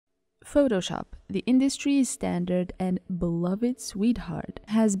Photoshop, the industry's standard and beloved sweetheart,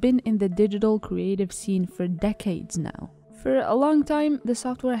 has been in the digital creative scene for decades now. For a long time, the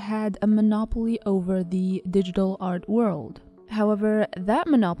software had a monopoly over the digital art world. However, that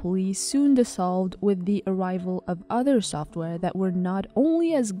monopoly soon dissolved with the arrival of other software that were not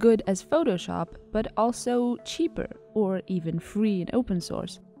only as good as Photoshop, but also cheaper or even free and open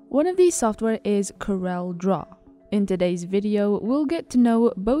source. One of these software is Coreldraw. In today's video, we'll get to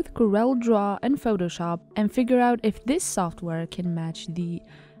know both Coreldraw and Photoshop and figure out if this software can match the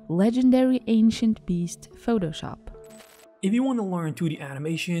legendary ancient beast Photoshop. If you want to learn 2D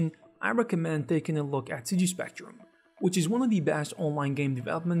animation, I recommend taking a look at CG Spectrum, which is one of the best online game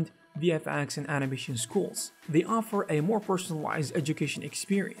development, VFX and animation schools. They offer a more personalized education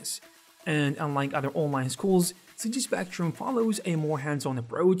experience, and unlike other online schools, CG Spectrum follows a more hands-on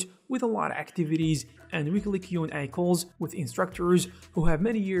approach with a lot of activities and weekly Q&A calls with instructors who have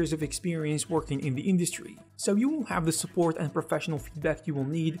many years of experience working in the industry. So you will have the support and professional feedback you will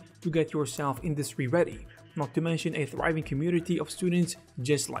need to get yourself industry ready, not to mention a thriving community of students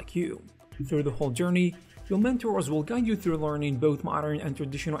just like you. Through the whole journey, your mentors will guide you through learning both modern and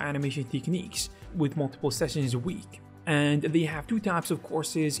traditional animation techniques with multiple sessions a week. And they have 2 types of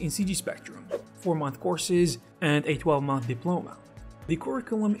courses in CG Spectrum, 4-month courses and a 12-month diploma. The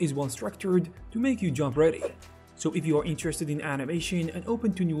curriculum is well structured to make you job ready. So if you are interested in animation and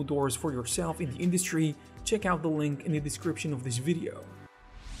open to new doors for yourself in the industry, check out the link in the description of this video.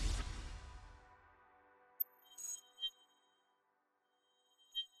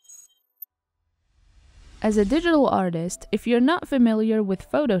 As a digital artist, if you're not familiar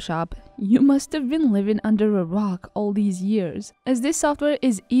with Photoshop, you must have been living under a rock all these years, as this software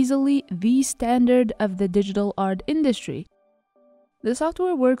is easily the standard of the digital art industry. The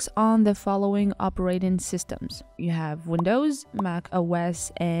software works on the following operating systems. You have Windows, Mac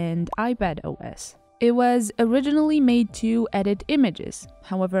OS, and iPad OS. It was originally made to edit images.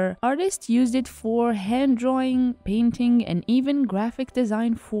 However, artists used it for hand drawing, painting, and even graphic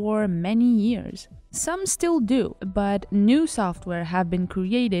design for many years. Some still do, but new software have been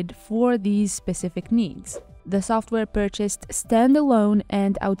created for these specific needs. The software purchased standalone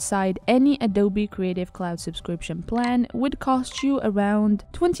and outside any Adobe Creative Cloud subscription plan would cost you around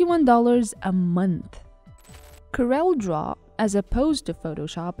 $21 a month. Coreldraw, as opposed to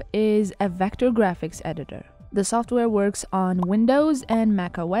Photoshop, is a vector graphics editor. The software works on Windows and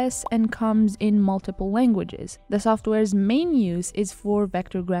Mac OS and comes in multiple languages. The software's main use is for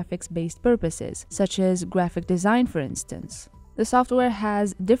vector graphics-based purposes, such as graphic design, for instance. The software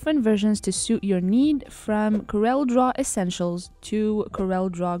has different versions to suit your need, from Coreldraw Essentials to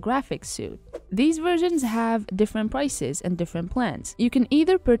Coreldraw Graphics Suite. These versions have different prices and different plans. You can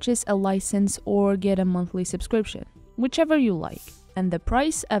either purchase a license or get a monthly subscription, whichever you like, and the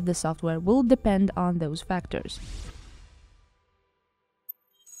price of the software will depend on those factors.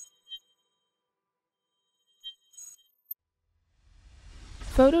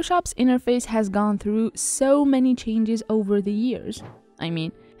 Photoshop's interface has gone through so many changes over the years. I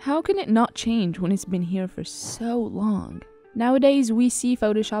mean, how can it not change when it's been here for so long? Nowadays, we see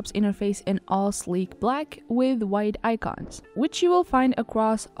Photoshop's interface in all sleek black with white icons, which you will find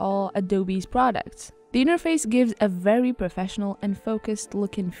across all Adobe's products. The interface gives a very professional and focused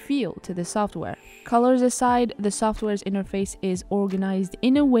look and feel to the software. Colors aside, the software's interface is organized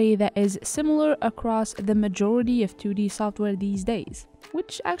in a way that is similar across the majority of 2D software these days.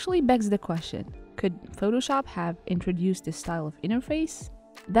 Which actually begs the question, could Photoshop have introduced this style of interface?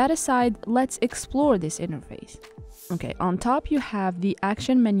 That aside, let's explore this interface. Okay, on top you have the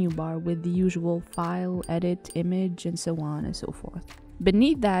action menu bar with the usual file, edit, image, and so on and so forth.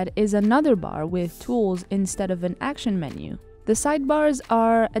 Beneath that is another bar with tools instead of an action menu. The sidebars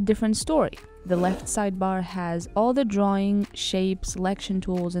are a different story. The left sidebar has all the drawing, shape, selection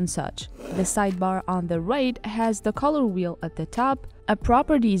tools and such. The sidebar on the right has the color wheel at the top, a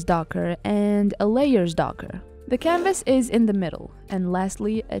properties docker, and a layers docker. The canvas is in the middle, and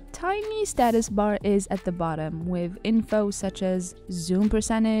lastly, a tiny status bar is at the bottom with info such as zoom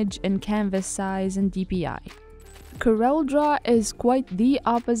percentage and canvas size and DPI. Coreldraw is quite the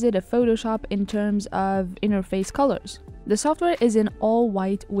opposite of Photoshop in terms of interface colors. The software is in all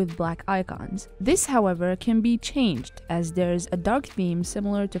white with black icons. This, however, can be changed as there's a dark theme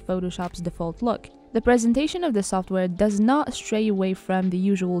similar to Photoshop's default look. The presentation of the software does not stray away from the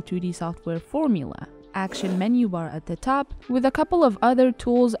usual 2D software formula. Action menu bar at the top, with a couple of other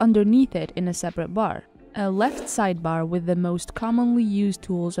tools underneath it in a separate bar. A left sidebar with the most commonly used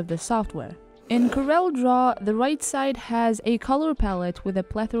tools of the software. In Coreldraw, the right side has a color palette with a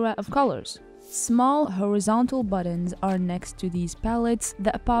plethora of colors. Small horizontal buttons are next to these palettes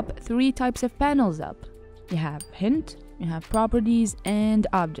that pop 3 types of panels up. You have Hint, you have Properties, and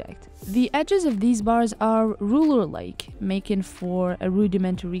Object. The edges of these bars are ruler-like, making for a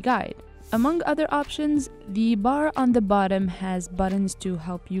rudimentary guide. Among other options, the bar on the bottom has buttons to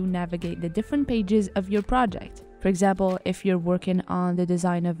help you navigate the different pages of your project. For example, if you're working on the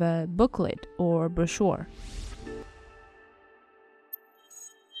design of a booklet or brochure.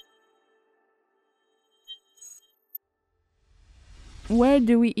 Where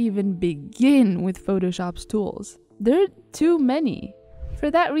do we even begin with Photoshop's tools? There are too many. For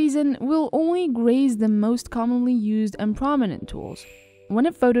that reason, we'll only graze the most commonly used and prominent tools. One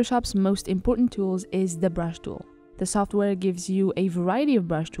of Photoshop's most important tools is the brush tool. The software gives you a variety of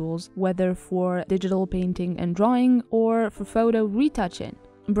brush tools, whether for digital painting and drawing or for photo retouching.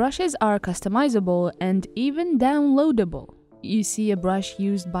 Brushes are customizable and even downloadable. You see a brush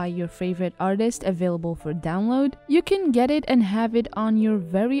used by your favorite artist available for download, you can get it and have it on your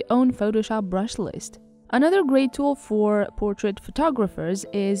very own Photoshop brush list. Another great tool for portrait photographers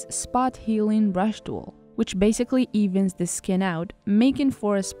is Spot Healing Brush Tool, which basically evens the skin out, making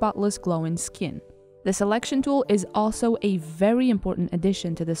for a spotless glowing skin. The selection tool is also a very important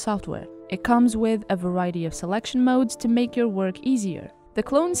addition to the software. It comes with a variety of selection modes to make your work easier. The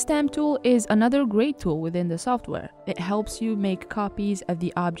Clone Stamp tool is another great tool within the software. It helps you make copies of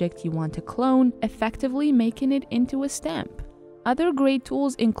the object you want to clone, effectively making it into a stamp. Other great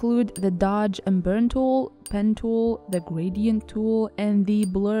tools include the Dodge and Burn tool, Pen tool, the Gradient tool, and the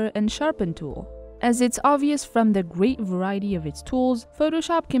Blur and Sharpen tool. As it's obvious from the great variety of its tools,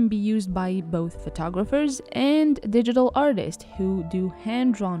 Photoshop can be used by both photographers and digital artists who do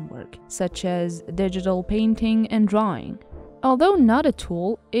hand-drawn work, such as digital painting and drawing. Although not a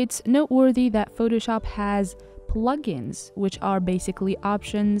tool, it's noteworthy that Photoshop has plugins, which are basically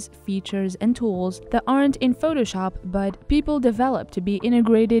options, features, and tools that aren't in Photoshop but people develop to be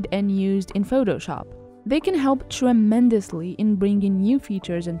integrated and used in Photoshop. They can help tremendously in bringing new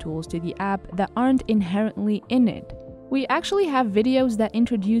features and tools to the app that aren't inherently in it. We actually have videos that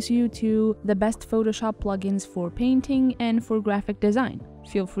introduce you to the best Photoshop plugins for painting and for graphic design.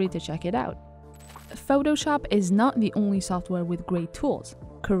 Feel free to check it out. Photoshop is not the only software with great tools.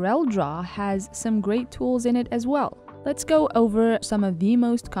 Coreldraw has some great tools in it as well. Let's go over some of the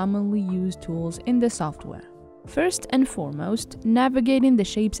most commonly used tools in the software. First and foremost, navigating the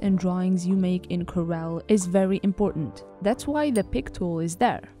shapes and drawings you make in Corel is very important. That's why the Pick tool is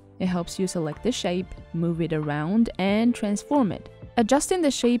there. It helps you select the shape, move it around, and transform it. Adjusting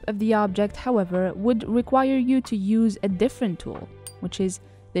the shape of the object, however, would require you to use a different tool, which is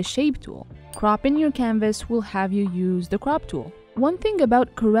the Shape tool. Cropping your canvas will have you use the Crop tool. One thing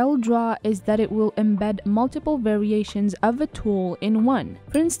about Coreldraw is that it will embed multiple variations of a tool in one.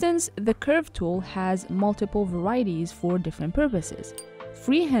 For instance, the Curve tool has multiple varieties for different purposes.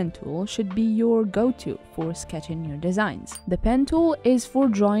 Freehand tool should be your go-to for sketching your designs. The Pen tool is for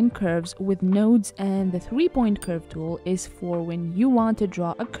drawing curves with nodes, and the 3-point curve tool is for when you want to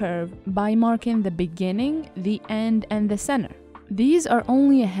draw a curve by marking the beginning, the end, and the center. These are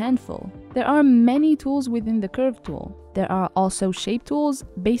only a handful. There are many tools within the Curve tool. There are also Shape tools,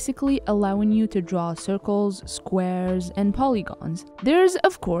 basically allowing you to draw circles, squares, and polygons. There's,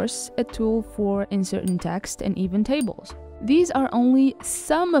 of course, a tool for inserting text and even tables. These are only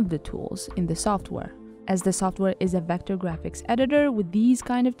some of the tools in the software. As the software is a vector graphics editor with these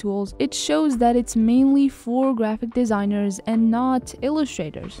kind of tools, it shows that it's mainly for graphic designers and not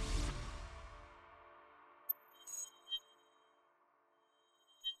illustrators.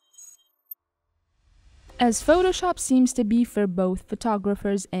 As Photoshop seems to be for both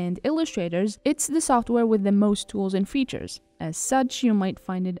photographers and illustrators, it's the software with the most tools and features. As such, you might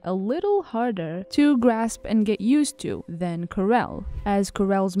find it a little harder to grasp and get used to than Corel, as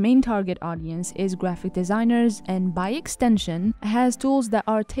Corel's main target audience is graphic designers and, by extension, has tools that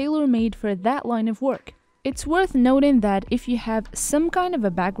are tailor-made for that line of work. It's worth noting that if you have some kind of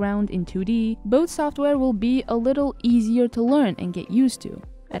a background in 2D, both software will be a little easier to learn and get used to.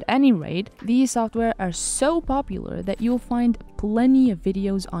 At any rate, these software are so popular that you'll find plenty of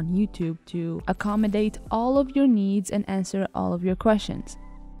videos on YouTube to accommodate all of your needs and answer all of your questions.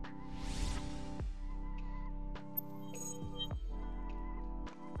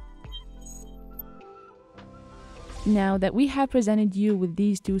 Now that we have presented you with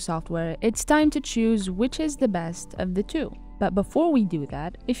these two software, it's time to choose which is the best of the two. But before we do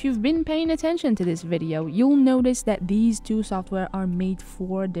that, if you've been paying attention to this video, you'll notice that these two software are made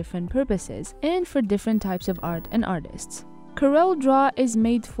for different purposes and for different types of art and artists. Coreldraw is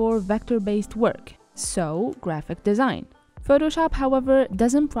made for vector-based work, so graphic design. Photoshop, however,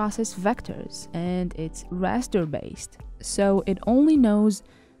 doesn't process vectors and it's raster based, so it only knows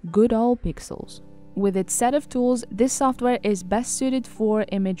good old pixels. With its set of tools, this software is best suited for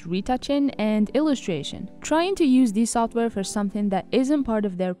image retouching and illustration. Trying to use this software for something that isn't part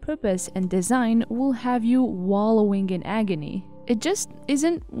of their purpose and design will have you wallowing in agony. It just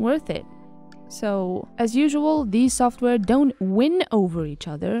isn't worth it. So, as usual, these software don't win over each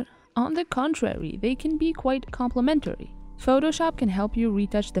other. On the contrary, they can be quite complementary. Photoshop can help you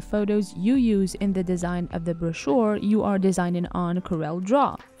retouch the photos you use in the design of the brochure you are designing on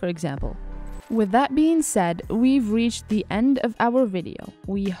Coreldraw, for example. With that being said, we've reached the end of our video.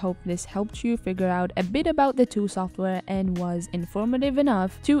 We hope this helped you figure out a bit about the two software and was informative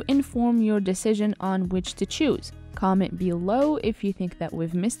enough to inform your decision on which to choose. Comment below if you think that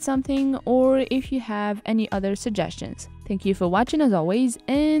we've missed something or if you have any other suggestions. Thank you for watching as always,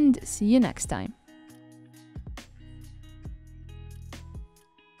 and see you next time.